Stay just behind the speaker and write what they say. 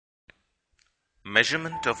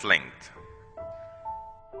Measurement of length.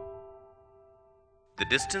 The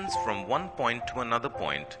distance from one point to another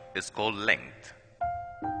point is called length.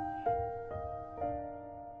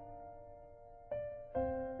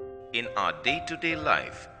 In our day-to-day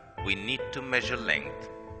life, we need to measure length,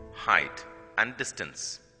 height, and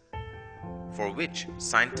distance, for which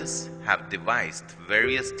scientists have devised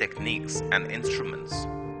various techniques and instruments.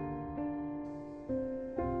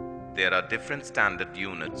 There are different standard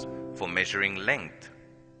units for measuring length,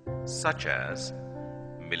 such as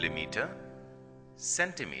millimeter,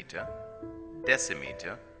 centimeter,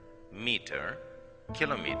 decimeter, meter,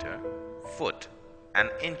 kilometer, foot, and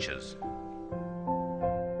inches.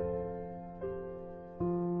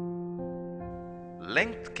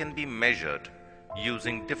 Length can be measured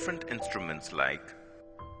using different instruments like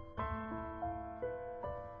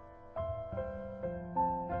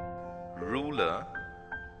ruler,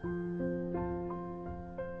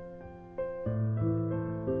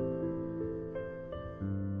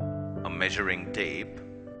 a measuring tape,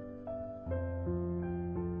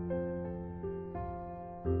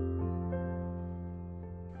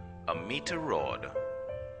 a meter rod,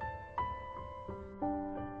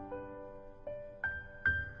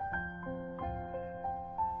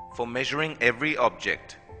 For measuring every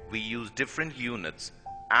object, we use different units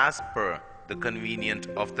as per the convenience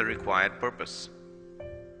of the required purpose.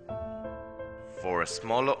 For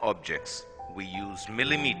smaller objects, we use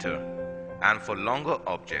millimeter, and for longer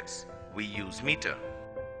objects, we use meter.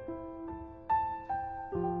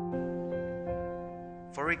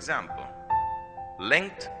 For example,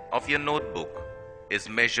 length of your notebook is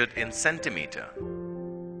measured in centimeter.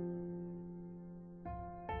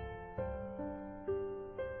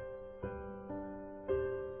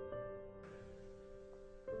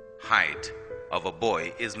 Height of a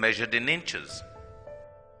boy is measured in inches.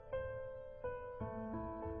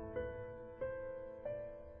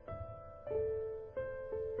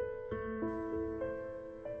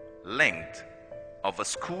 Length of a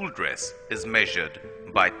school dress is measured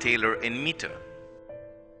by tailor in meter.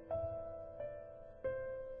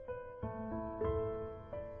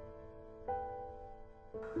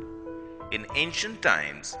 In ancient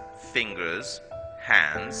times, fingers,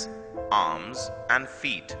 hands, arms, and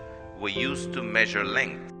feet were used to measure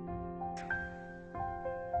length.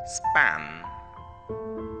 Span.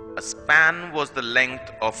 A span was the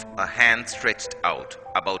length of a hand stretched out,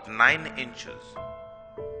 about 9 inches.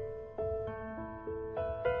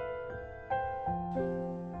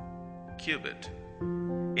 Cubit.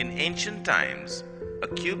 In ancient times, a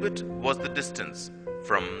cubit was the distance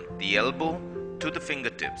from the elbow to the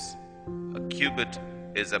fingertips. A cubit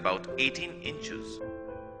is about 18 inches.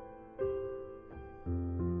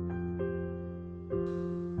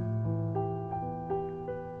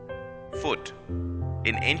 Foot.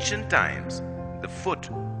 In ancient times, the foot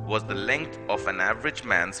was the length of an average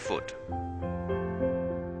man's foot.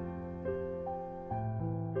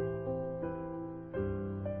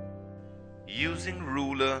 Using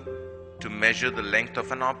ruler to measure the length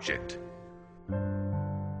of an object.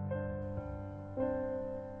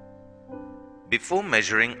 Before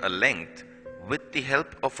measuring a length with the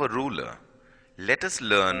help of a ruler, let us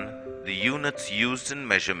learn the units used in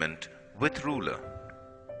measurement with ruler.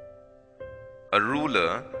 A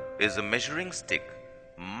ruler is a measuring stick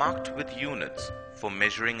marked with units for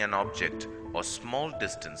measuring an object or small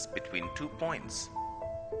distance between 2 points.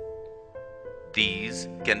 These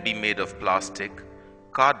can be made of plastic,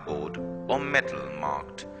 cardboard, or metal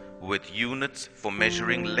marked with units for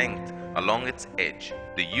measuring length along its edge.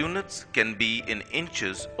 The units can be in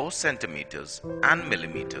inches or centimeters and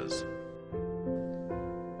millimeters.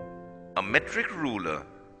 A metric ruler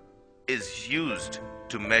is used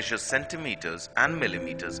to measure centimeters and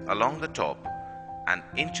millimeters along the top and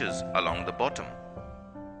inches along the bottom.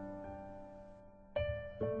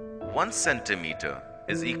 1 centimeter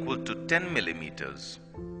is equal to 10 millimeters.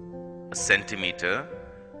 A centimeter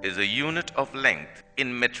is a unit of length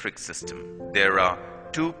in metric system. There are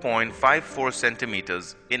 2.54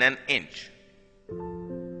 centimeters in an inch.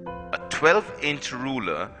 A 12-inch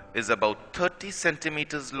ruler is about 30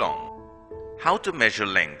 centimeters long. How to measure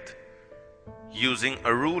length? Using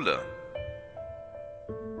a ruler.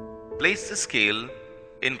 Place the scale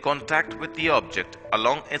in contact with the object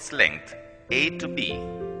along its length A to B.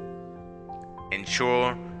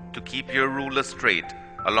 Ensure to keep your ruler straight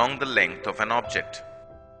along the length of an object.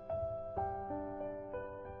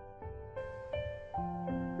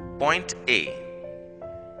 Point A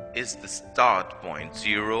is the start point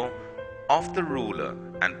 0 of the ruler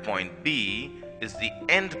and point B is the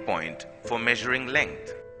end point for measuring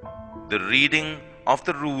length. The reading of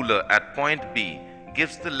the ruler at point B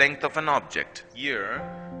gives the length of an object. Here,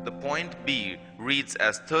 the point B reads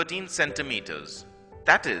as 13 centimeters.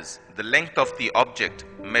 That is, the length of the object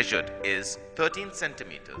measured is 13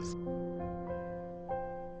 centimeters.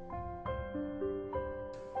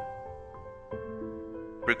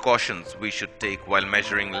 Precautions we should take while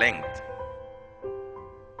measuring length.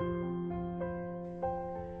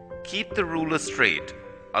 Keep the ruler straight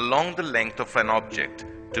along the length of an object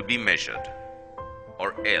to be measured,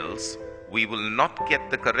 or else we will not get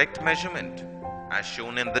the correct measurement as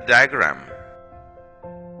shown in the diagram.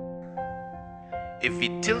 If we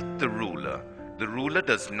tilt the ruler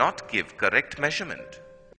does not give correct measurement.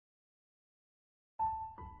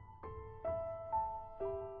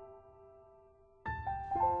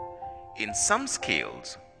 In some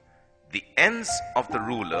scales, the ends of the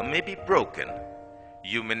ruler may be broken.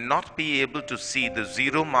 You may not be able to see the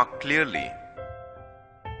zero mark clearly.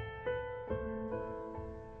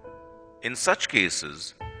 In such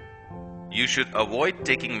cases, you should avoid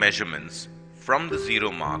taking measurements from the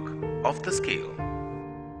zero mark of the scale.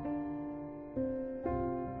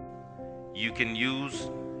 You can use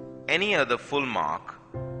any other full mark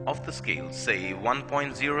of the scale, say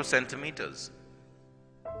 1.0 centimeters.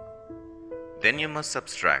 Then you must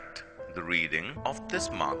subtract the reading of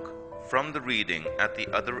this mark from the reading at the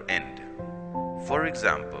other end. For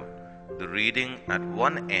example, the reading at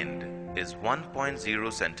one end is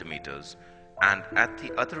 1.0 centimeters and at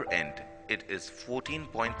the other end it is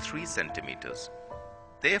 14.3 centimeters.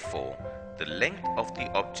 Therefore, the length of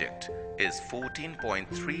the object is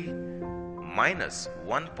 14.3 minus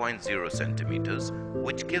 1.0 centimeters,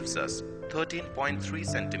 which gives us 13.3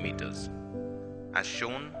 centimeters, as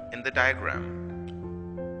shown in the diagram.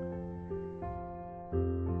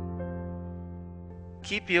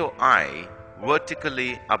 Keep your eye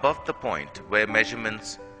vertically above the point where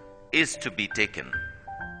measurements is to be taken.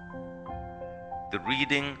 The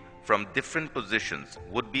reading from different positions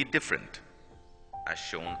would be different, as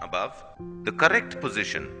shown above. The correct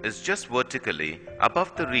position is just vertically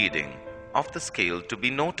above the reading of the scale to be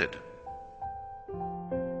noted.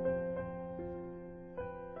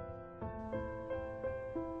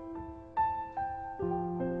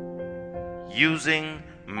 Using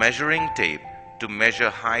measuring tape to measure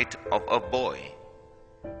height of a boy.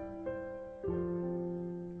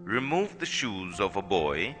 Remove the shoes of a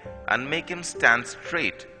boy and make him stand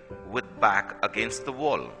straight with back against the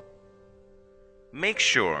wall. Make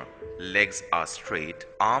sure legs are straight,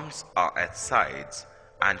 arms are at sides,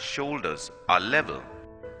 and shoulders are level.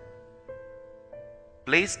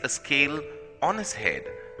 Place a scale on his head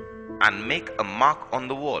and make a mark on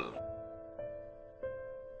the wall.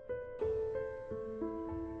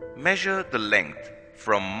 Measure the length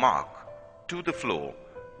from mark to the floor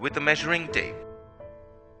with a measuring tape.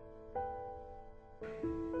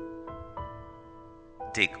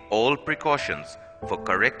 Take all precautions for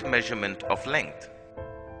correct measurement of length.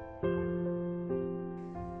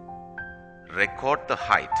 Record the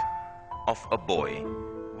height of a boy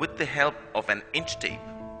with the help of an inch tape.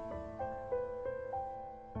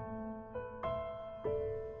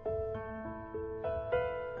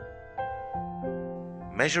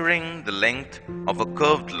 Measuring the length of a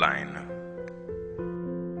curved line.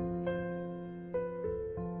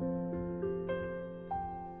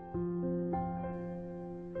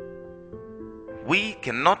 We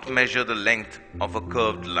cannot measure the length of a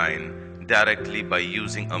curved line directly by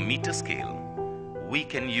using a meter scale. We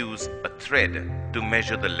can use a thread to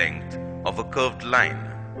measure the length of a curved line.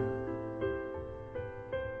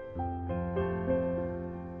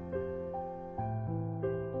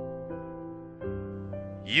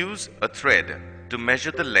 Use a thread to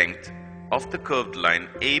measure the length of the curved line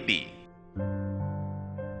AB.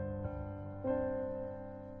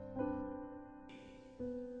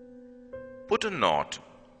 Put a knot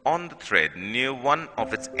on the thread near one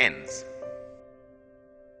of its ends.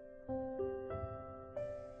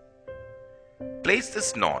 Place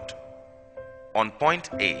this knot on point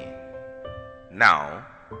A. Now,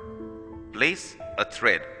 place a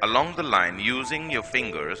thread along the line using your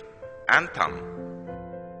fingers and thumb.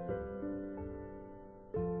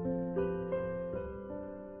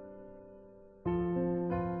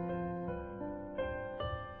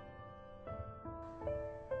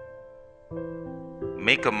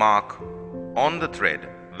 Make a mark on the thread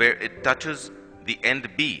where it touches the end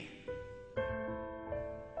B.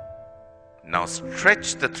 Now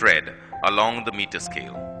stretch the thread along the meter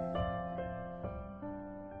scale.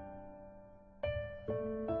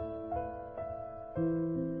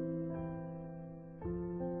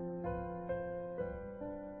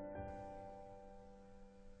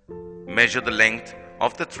 Measure the length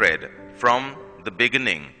of the thread from the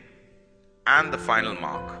beginning and the final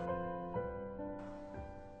mark.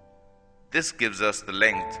 This gives us the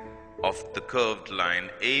length of the curved line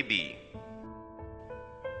AB.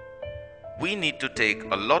 We need to take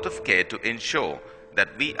a lot of care to ensure that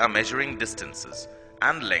we are measuring distances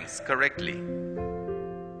and lengths correctly.